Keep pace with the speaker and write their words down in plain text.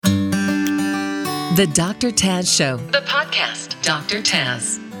The Dr. Taz Show, the podcast. Dr.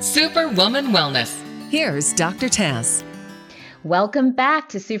 Taz, Superwoman Wellness. Here's Dr. Taz. Welcome back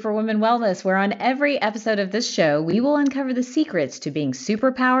to Superwoman Wellness, where on every episode of this show, we will uncover the secrets to being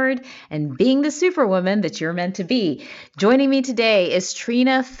superpowered and being the superwoman that you're meant to be. Joining me today is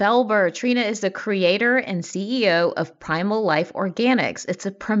Trina Felber. Trina is the creator and CEO of Primal Life Organics. It's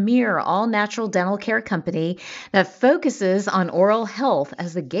a premier all-natural dental care company that focuses on oral health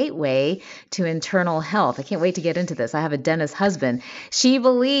as the gateway to internal health. I can't wait to get into this. I have a dentist husband. She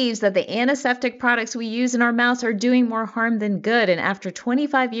believes that the antiseptic products we use in our mouths are doing more harm than good. And after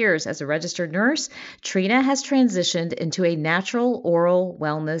 25 years as a registered nurse, Trina has transitioned into a natural oral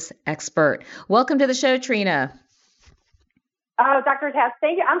wellness expert. Welcome to the show, Trina. Oh, Dr. Taz,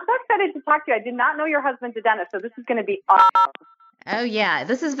 thank you. I'm so excited to talk to you. I did not know your husband's a dentist, so this is going to be awesome. Oh, yeah.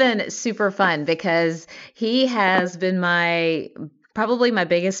 This has been super fun because he has been probably my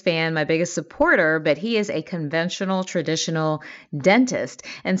biggest fan, my biggest supporter, but he is a conventional, traditional dentist.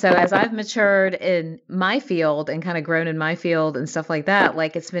 And so as I've matured in my field and kind of grown in my field and stuff like that,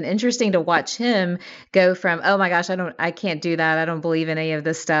 like it's been interesting to watch him go from, oh my gosh, I can't do that. I don't believe in any of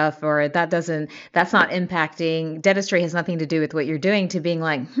this stuff, or that's not impacting, dentistry has nothing to do with what you're doing, to being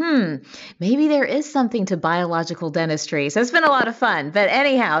like, maybe there is something to biological dentistry. So it's been a lot of fun. But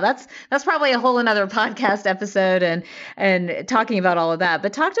anyhow, that's probably a whole another podcast episode and talking about all of that.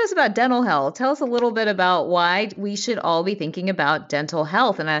 But talk to us about dental health. Tell us a little bit about why we should all be thinking about dental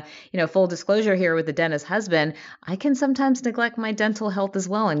health. And full disclosure here with the dentist husband, I can sometimes neglect my dental health as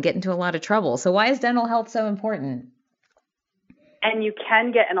well and get into a lot of trouble. So why is dental health so important? And you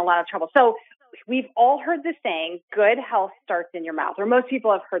can get in a lot of trouble. So we've all heard the saying, good health starts in your mouth, or most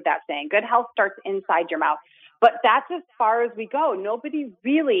people have heard that saying, good health starts inside your mouth. But that's as far as we go. Nobody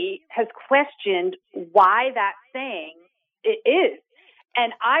really has questioned why that saying it is.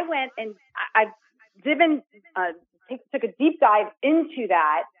 And I went and I've took a deep dive into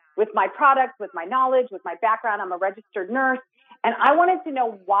that with my products, with my knowledge, with my background. I'm a registered nurse. And I wanted to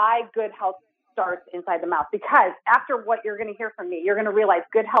know why good health starts inside the mouth. Because after what you're going to hear from me, you're going to realize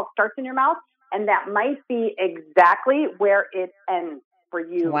good health starts in your mouth. And that might be exactly where it ends for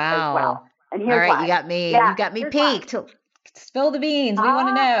you as well. And here's all right, why. You got me peaked. Spill the beans. We want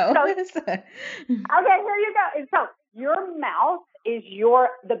to know. Okay, here you go. So your mouth is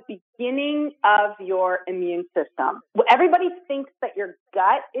the beginning of your immune system. Everybody thinks that your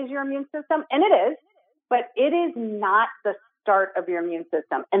gut is your immune system, and it is, but it is not the start of your immune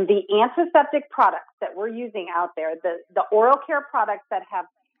system. And the antiseptic products that we're using out there, the oral care products that have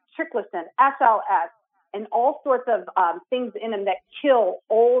triclosan, SLS, and all sorts of things in them that kill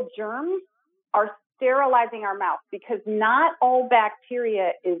old germs are sterilizing our mouth, because not all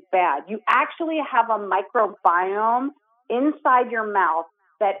bacteria is bad. You actually have a microbiome inside your mouth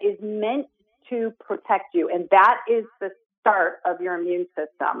that is meant to protect you. And that is the start of your immune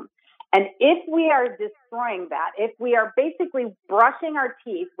system. And if we are destroying that, if we are basically brushing our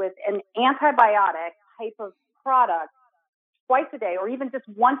teeth with an antibiotic type of product twice a day, or even just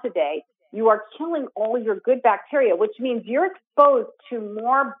once a day, you are killing all your good bacteria, which means you're exposed to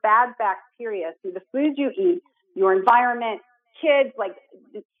more bad bacteria through the foods you eat, your environment, kids, like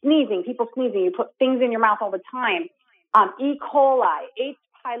sneezing, people sneezing, you put things in your mouth all the time, E. coli, H.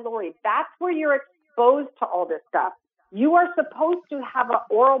 pylori, that's where you're exposed to all this stuff. You are supposed to have an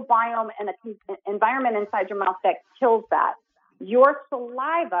oral biome and an environment inside your mouth that kills that. Your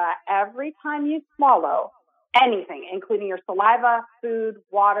saliva, every time you swallow anything, including your saliva, food,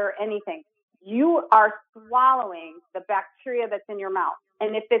 water, anything, you are swallowing the bacteria that's in your mouth.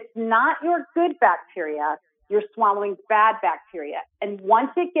 And if it's not your good bacteria, you're swallowing bad bacteria. And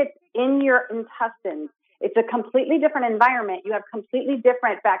once it gets in your intestines, it's a completely different environment. You have completely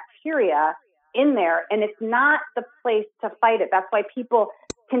different bacteria in there, and it's not the place to fight it. That's why people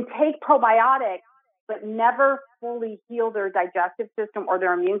can take probiotics but never fully heal their digestive system or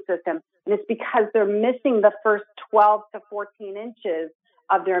their immune system. And it's because they're missing the first 12 to 14 inches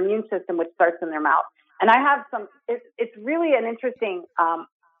of their immune system, which starts in their mouth. And I have it's really an interesting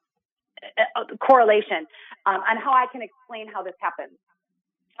correlation on how I can explain how this happens.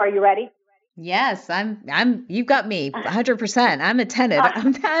 Are you ready? Yes, you've got me 100%. I'm attentive.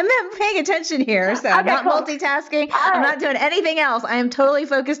 I'm paying attention here. So I'm not multitasking. Right. I'm not doing anything else. I am totally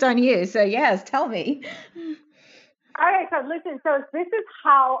focused on you. So yes, tell me. All right. So listen, this is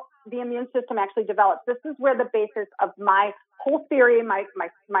how the immune system actually develops. This is where the basis of my whole theory,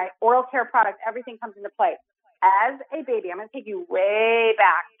 my oral care product, everything comes into play. As a baby, I'm going to take you way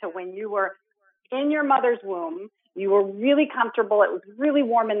back to when you were in your mother's womb. You were really comfortable. It was really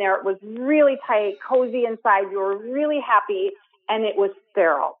warm in there. It was really tight, cozy inside. You were really happy. and it was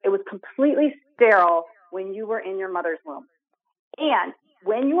sterile. It was completely sterile when you were in your mother's womb. And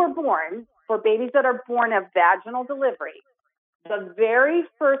when you were born, for babies that are born of vaginal delivery, the very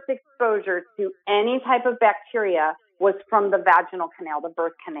first exposure to any type of bacteria was from the vaginal canal, the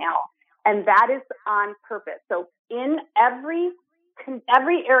birth canal. And that is on purpose. So in every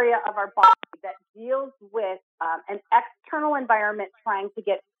area of our body that deals with an external environment trying to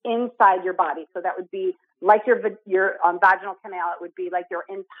get inside your body. So that would be like your vaginal canal. It would be like your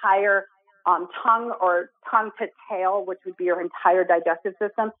entire tongue or tongue to tail, which would be your entire digestive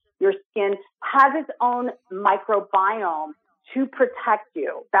system. Your skin has its own microbiome to protect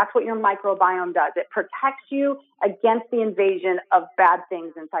you. That's what your microbiome does. It protects you against the invasion of bad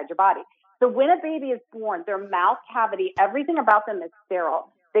things inside your body. So when a baby is born, their mouth cavity, everything about them is sterile.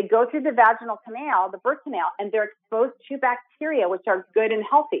 They go through the vaginal canal, the birth canal, and they're exposed to bacteria, which are good and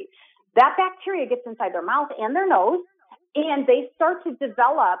healthy. That bacteria gets inside their mouth and their nose, and they start to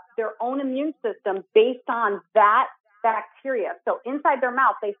develop their own immune system based on that bacteria. So inside their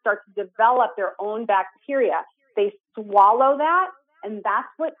mouth, they start to develop their own bacteria. They swallow that, and that's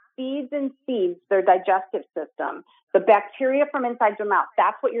what feeds and feeds their digestive system. The bacteria from inside your mouth,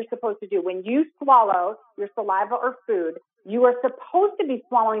 that's what you're supposed to do. When you swallow your saliva or food, you are supposed to be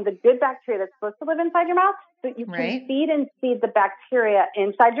swallowing the good bacteria that's supposed to live inside your mouth so you can feed and feed the bacteria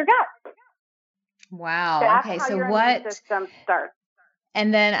inside your gut. Wow. That's okay. how So your what? immune system starts.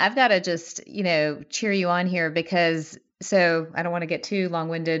 And then I've got to just, cheer you on here because so I don't want to get too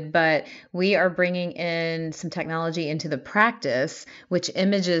long-winded, but we are bringing in some technology into the practice, which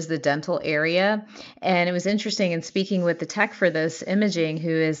images the dental area. And it was interesting in speaking with the tech for this imaging,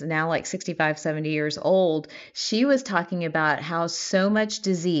 who is now like 65, 70 years old. She was talking about how so much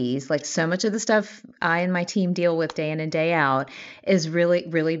disease, like so much of the stuff I and my team deal with day in and day out, is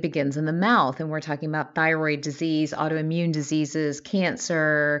really begins in the mouth. And we're talking about thyroid disease, autoimmune diseases,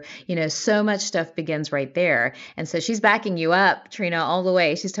 cancer, so much stuff begins right there. And so she's backing you up, Trina, all the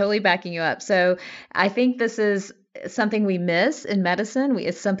way. She's totally backing you up. So I think this is something we miss in medicine.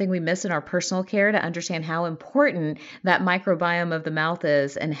 It's something we miss in our personal care to understand how important that microbiome of the mouth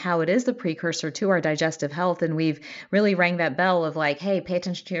is and how it is the precursor to our digestive health. And we've really rang that bell of like, hey, pay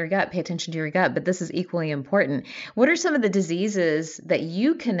attention to your gut, pay attention to your gut. But this is equally important. What are some of the diseases that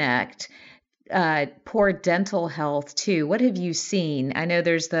you connect poor dental health too? What have you seen? I know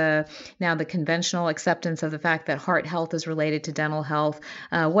there's now the conventional acceptance of the fact that heart health is related to dental health.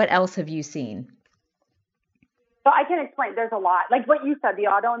 What else have you seen? So I can explain. There's a lot, like what you said, the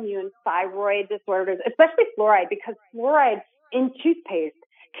autoimmune thyroid disorders, especially fluoride, because fluoride in toothpaste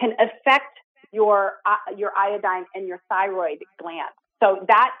can affect your iodine and your thyroid gland. So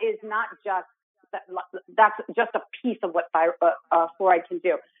that is not just that's just a piece of what fluoride can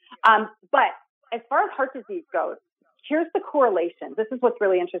do. But as far as heart disease goes, here's the correlation. This is what's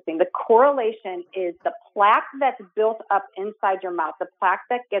really interesting. The correlation is the plaque that's built up inside your mouth, the plaque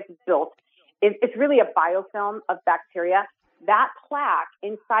that gets built, it's really a biofilm of bacteria. That plaque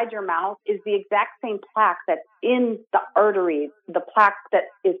inside your mouth is the exact same plaque that's in the arteries, the plaque that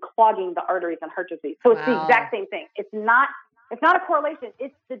is clogging the arteries in heart disease. So it's the exact same thing. It's not a correlation.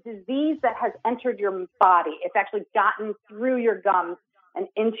 It's the disease that has entered your body. It's actually gotten through your gums and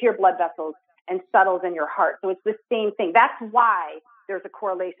into your blood vessels and settles in your heart. So it's the same thing. That's why there's a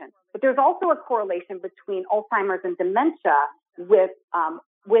correlation. But there's also a correlation between Alzheimer's and dementia with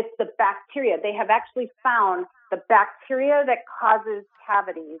the bacteria. They have actually found the bacteria that causes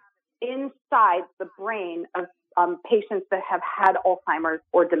cavities inside the brain of patients that have had Alzheimer's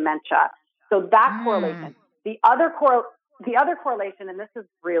or dementia. So that correlation. The other correlation, and this is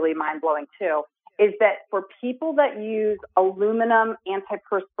really mind-blowing too, is that for people that use aluminum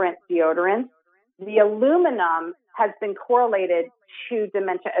antiperspirant deodorants, the aluminum has been correlated to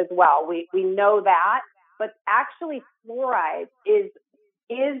dementia as well. We know that, but actually fluoride is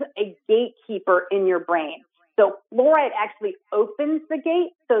a gatekeeper in your brain. So fluoride actually opens the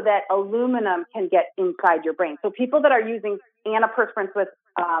gate so that aluminum can get inside your brain. So people that are using antiperspirants with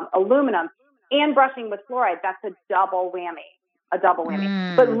aluminum and brushing with fluoride, that's a double whammy.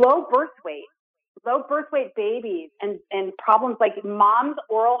 But low birth weight babies and problems like mom's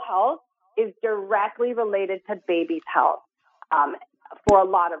oral health is directly related to baby's health for a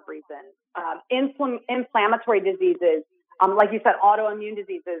lot of reasons. Inflammatory diseases, like you said, autoimmune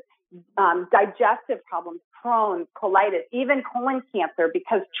diseases, digestive problems, Crohn's, colitis, even colon cancer,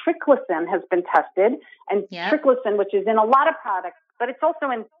 because triclosan has been tested. And triclosan, which is in a lot of products, but it's also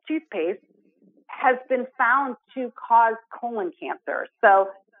in toothpaste, has been found to cause colon cancer. So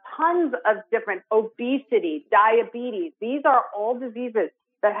tons of different obesity, diabetes. These are all diseases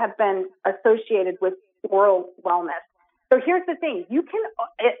that have been associated with oral wellness. So here's the thing.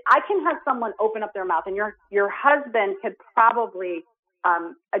 I can have someone open up their mouth, and your husband could probably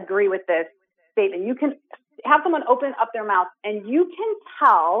agree with this statement. You can have someone open up their mouth, and you can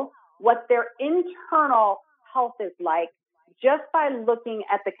tell what their internal health is like just by looking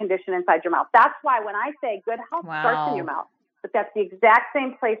at the condition inside your mouth. That's why when I say good health starts in your mouth, but that's the exact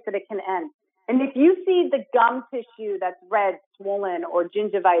same place that it can end. And if you see the gum tissue that's red, swollen, or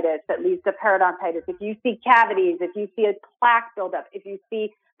gingivitis that leads to periodontitis, if you see cavities, if you see a plaque buildup, if you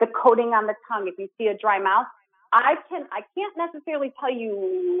see the coating on the tongue, if you see a dry mouth, I can't necessarily tell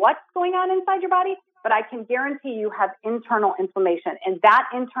you what's going on inside your body, but I can guarantee you have internal inflammation. And that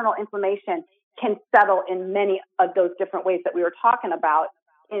internal inflammation can settle in many of those different ways that we were talking about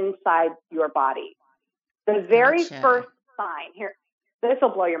inside your body. The very first sign here, this will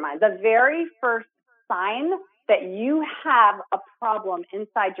blow your mind. The very first sign that you have a problem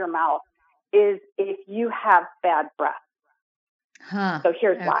inside your mouth is if you have bad breath. So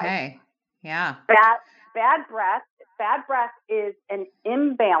here's why. Okay. Yeah. Bad breath is an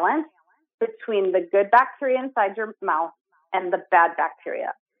imbalance between the good bacteria inside your mouth and the bad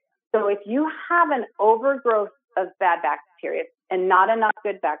bacteria. So if you have an overgrowth of bad bacteria and not enough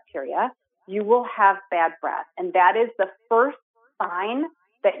good bacteria, you will have bad breath. And that is the first sign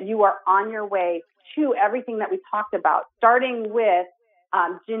that you are on your way to everything that we talked about, starting with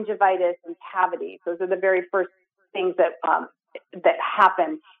gingivitis and cavities. Those are the very first things that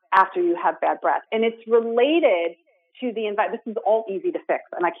happen after you have bad breath. And it's related to the environment. This is all easy to fix,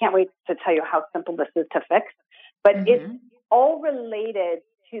 and I can't wait to tell you how simple this is to fix. But it's all related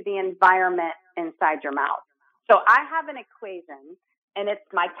to the environment inside your mouth. So I have an equation, and it's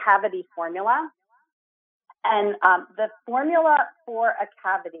my cavity formula. And the formula for a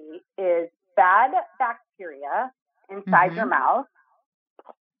cavity is bad bacteria inside your mouth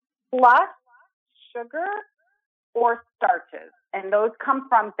plus sugar or starches. And those come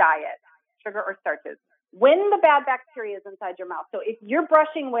from diet, sugar or starches. When the bad bacteria is inside your mouth, so if you're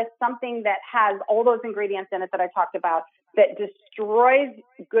brushing with something that has all those ingredients in it that I talked about that destroys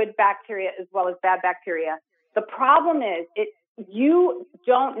good bacteria as well as bad bacteria, the problem is it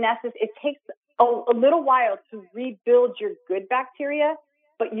takes a little while to rebuild your good bacteria,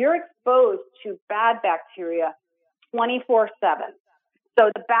 but you're exposed to bad bacteria 24/7. So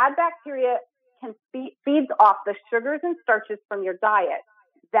the bad bacteria feeds off the sugars and starches from your diet.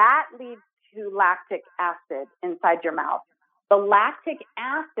 That leads to lactic acid inside your mouth. The lactic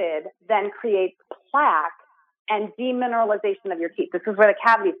acid then creates plaque and demineralization of your teeth. This is where the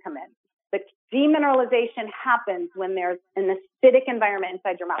cavities come in. The demineralization happens when there's an acidic environment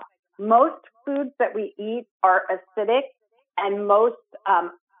inside your mouth. Most foods that we eat are acidic, and most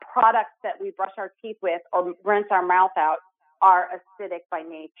products that we brush our teeth with or rinse our mouth out are acidic by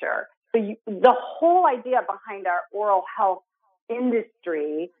nature. So the whole idea behind our oral health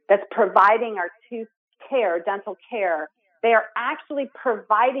industry that's providing our tooth care, dental care, they are actually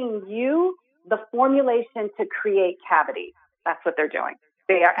providing you the formulation to create cavities. That's what they're doing.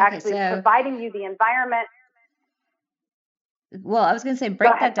 They are actually providing you the environment. Well, I was going to say,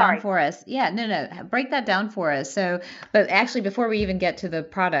 break that down for us. Yeah, no, break that down for us. So, but actually, before we even get to the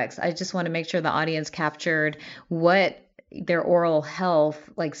products, I just want to make sure the audience captured what their oral health,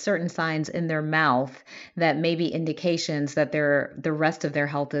 like certain signs in their mouth that may be indications that the rest of their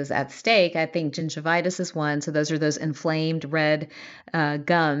health is at stake. I think gingivitis is one. So those are those inflamed red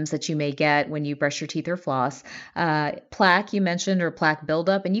gums that you may get when you brush your teeth or floss. Plaque, you mentioned, or plaque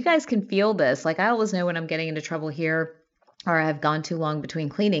buildup. And you guys can feel this. Like I always know when I'm getting into trouble here, or I've gone too long between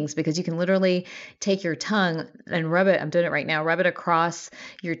cleanings, because you can literally take your tongue and rub it. I'm doing it right now. Rub it across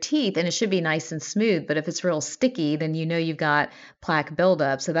your teeth and it should be nice and smooth. But if it's real sticky, then you know you've got plaque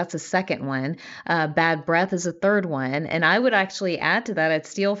buildup. So that's a second one. Bad breath is a third one. And I would actually add to that, I'd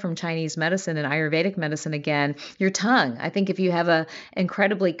steal from Chinese medicine and Ayurvedic medicine again, your tongue. I think if you have a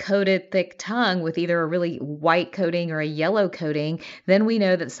incredibly coated, thick tongue with either a really white coating or a yellow coating, then we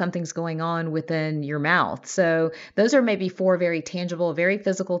know that something's going on within your mouth. So those are maybe 4 very tangible, very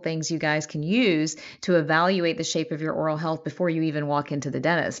physical things you guys can use to evaluate the shape of your oral health before you even walk into the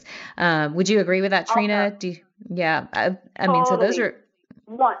dentist. Would you agree with that, Trina? Yeah. I mean, so those are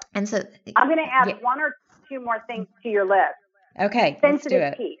one. And so I'm going to add 1 or 2 more things to your list. Okay.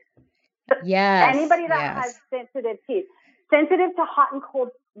 Sensitive teeth. Yes. Anybody that has sensitive teeth, sensitive to hot and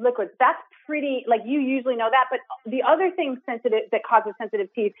cold liquids, that's pretty, like you usually know that. But the other thing that causes sensitive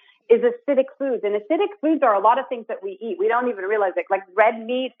teeth is acidic foods. And acidic foods are a lot of things that we eat. We don't even realize it. Like red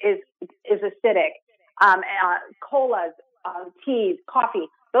meat is acidic. Colas, teas, coffee,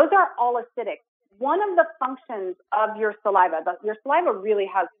 those are all acidic. One of the functions of your saliva really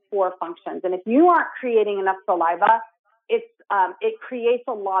has 4 functions. And if you aren't creating enough saliva, it creates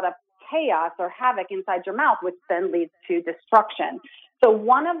a lot of chaos or havoc inside your mouth, which then leads to destruction. So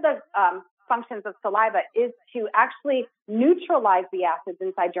one of the functions of saliva is to actually neutralize the acids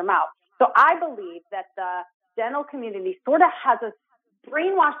inside your mouth. So I believe that the dental community sort of has us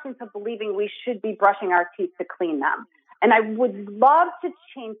brainwashed into believing we should be brushing our teeth to clean them. And I would love to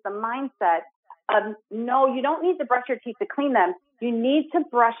change the mindset of, no, you don't need to brush your teeth to clean them. You need to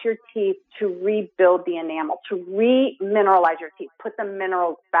brush your teeth to rebuild the enamel, to remineralize your teeth, put the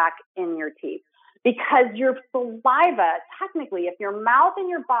minerals back in your teeth. Because your saliva, technically, if your mouth and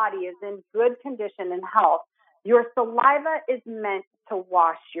your body is in good condition and health, your saliva is meant to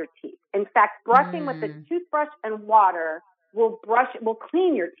wash your teeth. In fact, brushing with the toothbrush and water will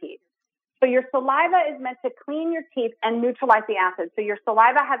clean your teeth. So your saliva is meant to clean your teeth and neutralize the acid. So your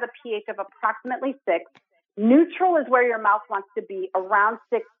saliva has a pH of approximately 6. Neutral is where your mouth wants to be, around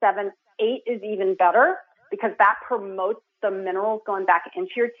 6, 7, 8 is even better because that promotes the minerals going back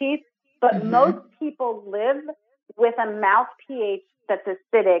into your teeth. But most people live with a mouth pH that's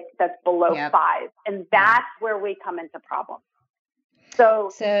acidic, that's below 5. And that's where we come into problems.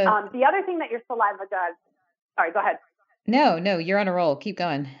 So the other thing that your saliva does, sorry, go ahead. No, you're on a roll. Keep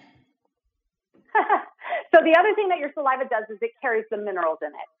going. So the other thing that your saliva does is it carries the minerals in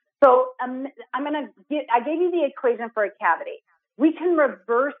it. So I gave you the equation for a cavity. We can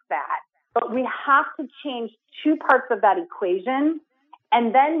reverse that, but we have to change 2 parts of that equation,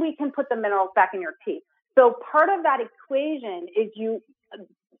 and then we can put the minerals back in your teeth. So part of that equation is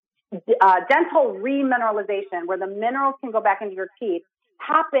dental remineralization, where the minerals can go back into your teeth,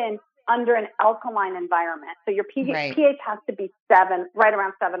 happen under an alkaline environment. So your pH has to be 7, right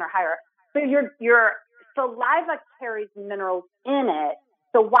around 7 or higher. So your saliva carries minerals in it.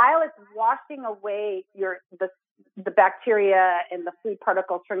 So while it's washing away the bacteria and the food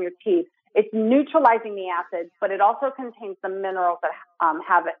particles from your teeth, it's neutralizing the acids, but it also contains the minerals that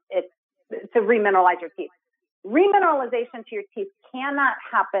have it to remineralize your teeth. Remineralization to your teeth cannot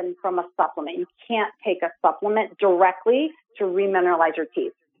happen from a supplement. You can't take a supplement directly to remineralize your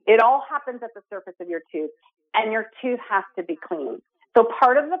teeth. It all happens at the surface of your tooth, and your tooth has to be clean. So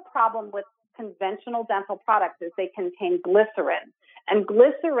part of the problem with conventional dental products is they contain glycerin, and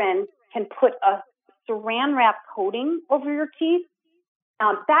glycerin can put a saran wrap coating over your teeth.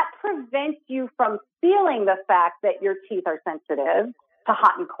 That prevents you from feeling the fact that your teeth are sensitive to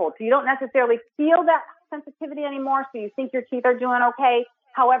hot and cold. So you don't necessarily feel that sensitivity anymore, so you think your teeth are doing okay.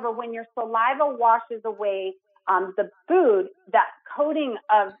 However, when your saliva washes away the food, that coating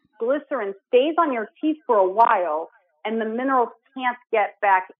of glycerin stays on your teeth for a while, and the minerals can't get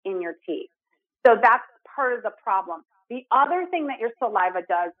back in your teeth. So that's part of the problem. The other thing that your saliva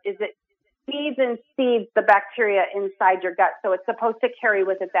does is it feeds and seeds the bacteria inside your gut. So it's supposed to carry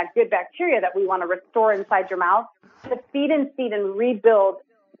with it that good bacteria that we want to restore inside your mouth to feed and seed and rebuild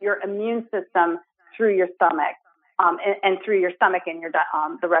your immune system through your stomach and through your stomach and your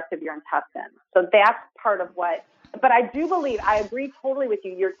the rest of your intestines. So that's part of what. But I do believe, I agree totally with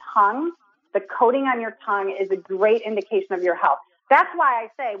you. Your tongue, the coating on your tongue is a great indication of your health. That's why I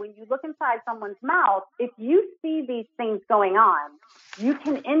say when you look inside someone's mouth, if you see these things going on, you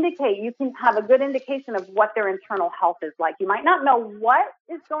can have a good indication of what their internal health is like. You might not know what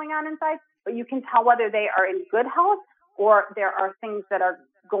is going on inside, but you can tell whether they are in good health or there are things that are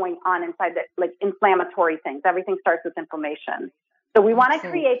going on inside that, like inflammatory things. Everything starts with inflammation. So we want to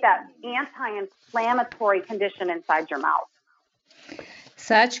create that anti-inflammatory condition inside your mouth.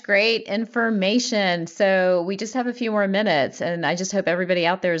 Such great information. So we just have a few more minutes, and I just hope everybody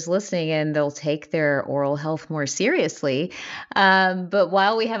out there is listening and they'll take their oral health more seriously. But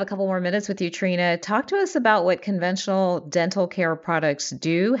while we have a couple more minutes with you, Trina, talk to us about what conventional dental care products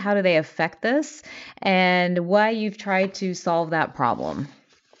do. How do they affect this, and why you've tried to solve that problem,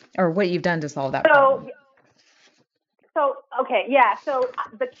 or what you've done to solve that problem. So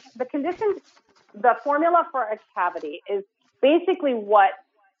the condition, the formula for a cavity is basically what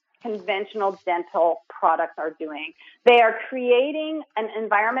conventional dental products are doing. They are creating an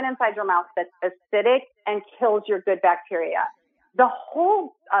environment inside your mouth that's acidic and kills your good bacteria. The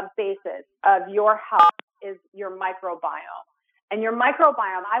whole basis of your health is your microbiome. And your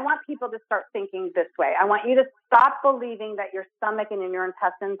microbiome, I want people to start thinking this way. I want you to stop believing that your stomach and your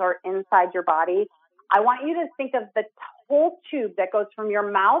intestines are inside your body. I want you to think of the whole tube that goes from your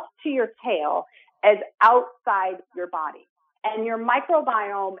mouth to your tail as outside your body. And your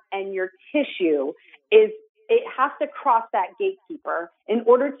microbiome and your tissue it has to cross that gatekeeper in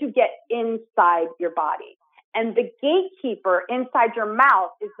order to get inside your body. And the gatekeeper inside your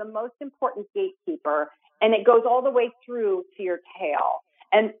mouth is the most important gatekeeper, and it goes all the way through to your tail.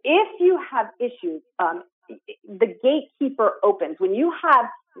 And if you have issues the gatekeeper opens. When you have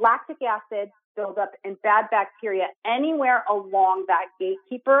lactic acid buildup and bad bacteria anywhere along that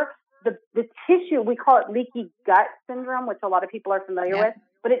gatekeeper, the tissue, we call it leaky gut syndrome, which a lot of people are familiar with,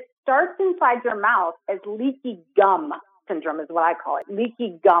 but it starts inside your mouth as leaky gum syndrome is what I call it,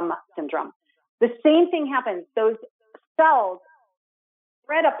 leaky gum syndrome. The same thing happens. Those cells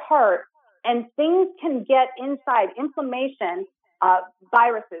spread apart and things can get inside, inflammation,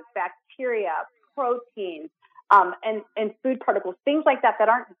 viruses, bacteria, proteins, and food particles, things like that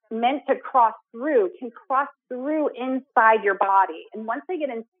aren't meant to cross through, can cross through inside your body. And once they get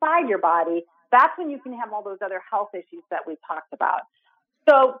inside your body, that's when you can have all those other health issues that we talked about.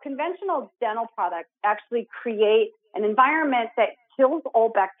 So conventional dental products actually create an environment that kills all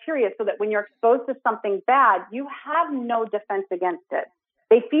bacteria so that when you're exposed to something bad, you have no defense against it.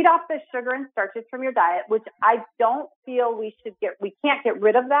 They feed off the sugar and starches from your diet, which I don't feel we can't get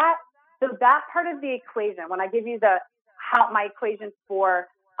rid of that. So that part of the equation, when I give you my equation for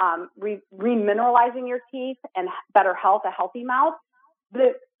remineralizing your teeth and better health, a healthy mouth,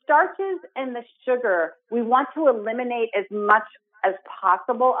 the starches and the sugar, we want to eliminate as much as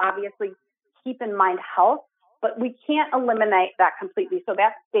possible. Obviously, keep in mind health, but we can't eliminate that completely. So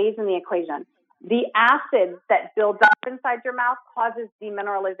that stays in the equation. The acid that builds up inside your mouth causes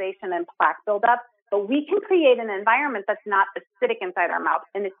demineralization and plaque buildup, but we can create an environment that's not acidic inside our mouth,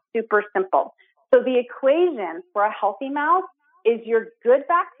 and it's super simple. So the equation for a healthy mouth is your good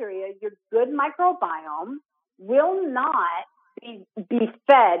bacteria, your good microbiome will not be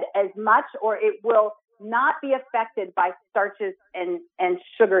fed as much, or it will not be affected by starches and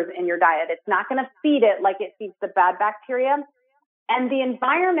sugars in your diet. It's not going to feed it like it feeds the bad bacteria. And the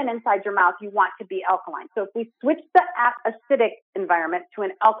environment inside your mouth, you want to be alkaline. So if we switch the acidic environment to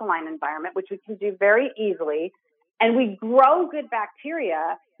an alkaline environment, which we can do very easily, and we grow good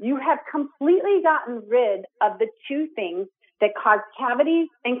bacteria, you have completely gotten rid of the two things that cause cavities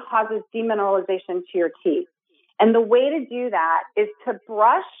and causes demineralization to your teeth. And the way to do that is to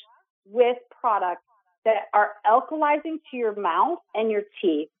brush with products that are alkalizing to your mouth and your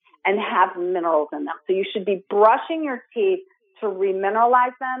teeth and have minerals in them. So you should be brushing your teeth to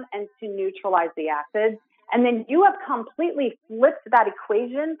remineralize them and to neutralize the acids. And then you have completely flipped that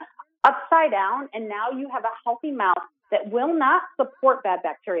equation upside down, and now you have a healthy mouth that will not support bad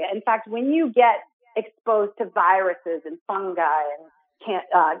bacteria. In fact, when you get exposed to viruses and fungi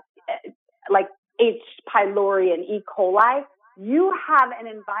and like H. pylori and E. coli, you have an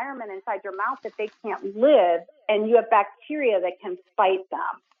environment inside your mouth that they can't live, and you have bacteria that can fight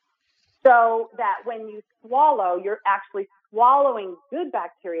them. So that when you swallow, you're actually swallowing good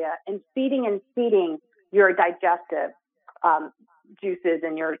bacteria and feeding your digestive juices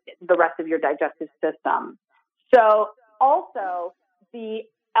and the rest of your digestive system. So also the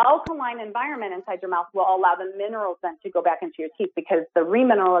alkaline environment inside your mouth will allow the minerals then to go back into your teeth, because the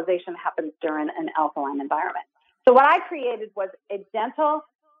remineralization happens during an alkaline environment. So what I created was a dental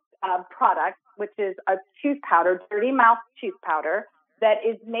product, which is a tooth powder, dirty mouth tooth powder, that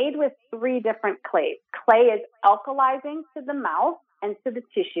is made with 3 different clays. Clay is alkalizing to the mouth and to the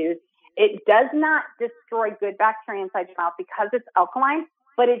tissues. It does not destroy good bacteria inside your mouth because it's alkaline,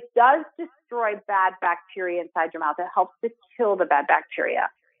 but it does destroy bad bacteria inside your mouth. It helps to kill the bad bacteria.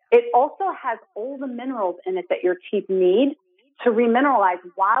 It also has all the minerals in it that your teeth need to remineralize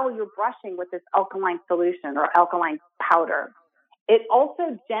while you're brushing with this alkaline solution or alkaline powder. It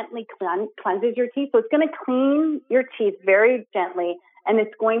also gently cleanses your teeth. So it's going to clean your teeth very gently, and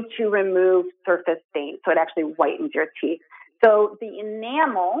it's going to remove surface stains. So it actually whitens your teeth. So the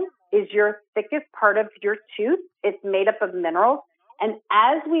enamel is your thickest part of your tooth. It's made up of minerals. And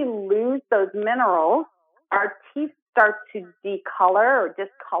as we lose those minerals, our teeth start to decolor or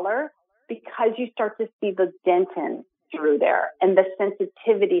discolor because you start to see the dentin through there, and the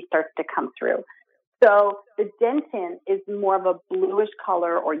sensitivity starts to come through. So the dentin is more of a bluish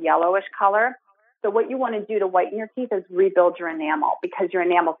color or yellowish color. So what you want to do to whiten your teeth is rebuild your enamel, because your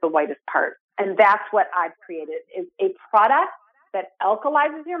enamel is the whitest part. And that's what I've created, is a product that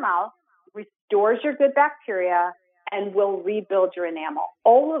alkalizes your mouth, restores your good bacteria, and will rebuild your enamel.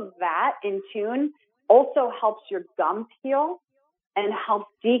 All of that in tune also helps your gums heal and helps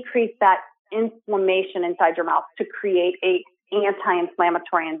decrease that inflammation inside your mouth to create a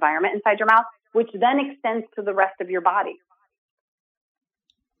anti-inflammatory environment inside your mouth, which then extends to the rest of your body.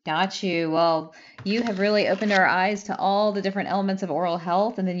 Got you. Well, you have really opened our eyes to all the different elements of oral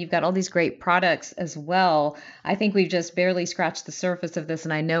health, and then you've got all these great products as well. I think we've just barely scratched the surface of this,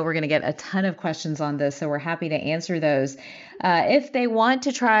 and I know we're going to get a ton of questions on this, so we're happy to answer those.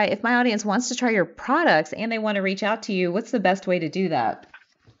 If my audience wants to try your products and they want to reach out to you, what's the best way to do that?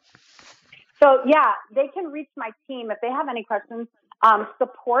 So yeah, they can reach my team if they have any questions.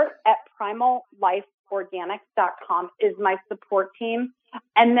 Support at primallifeorganics.com is my support team.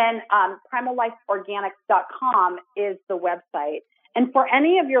 And then primallifeorganics.com is the website. And for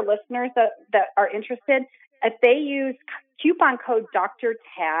any of your listeners that are interested, if they use coupon code Dr.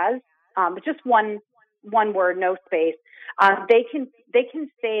 Taz, just one word, no space, they can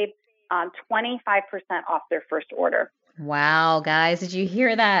save 25% off their first order. Wow, guys, did you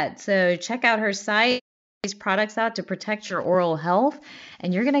hear that? So check out her site. These products out to protect your oral health,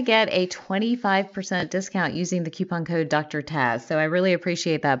 and you're going to get a 25% discount using the coupon code Dr. Taz. So I really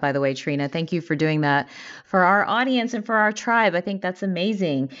appreciate that, by the way, Trina. Thank you for doing that for our audience and for our tribe. I think that's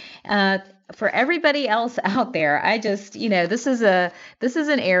amazing. For everybody else out there, I just, this is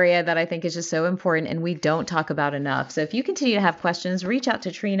an area that I think is just so important and we don't talk about enough. So if you continue to have questions, reach out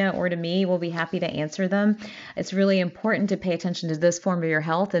to Trina or to me. We'll be happy to answer them. It's really important to pay attention to this form of your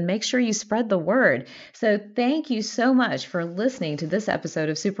health and make sure you spread the word. So thank you so much for listening to this episode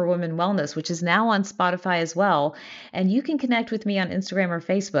of Superwoman Wellness, which is now on Spotify as well. And you can connect with me on Instagram or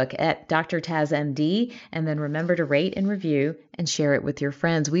Facebook at Dr. Taz MD. And then remember to rate and review and share it with your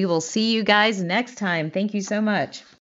friends. We will see you guys next time. Thank you so much.